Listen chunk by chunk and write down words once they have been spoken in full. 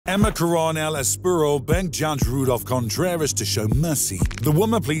Emma Coronel Aispuro begged Judge Rudolph Contreras to show mercy. The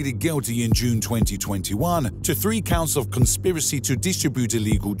woman pleaded guilty in June 2021 to 3 counts of conspiracy to distribute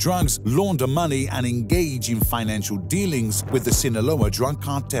illegal drugs, launder money, and engage in financial dealings with the Sinaloa drug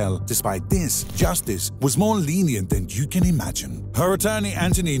cartel. Despite this, justice was more lenient than you can imagine. Her attorney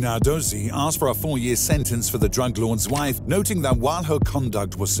Anthony Nardozzi asked for a 4-year sentence for the drug lord's wife, noting that while her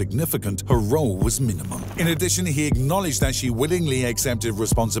conduct was significant, her role was minimal. In addition, he acknowledged that she willingly accepted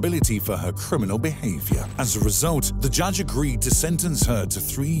responsibility for her criminal behavior. As a result, the judge agreed to sentence her to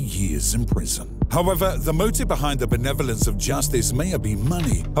 3 years in prison. However, the motive behind the benevolence of justice may have been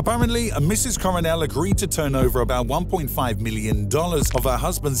money. Apparently, Mrs. Coronel agreed to turn over about $1.5 million of her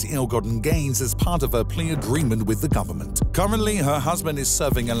husband's ill-gotten gains as part of her plea agreement with the government. Currently, her husband is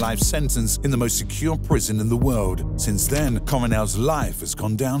serving a life sentence in the most secure prison in the world. Since then, Coronel's life has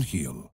gone downhill.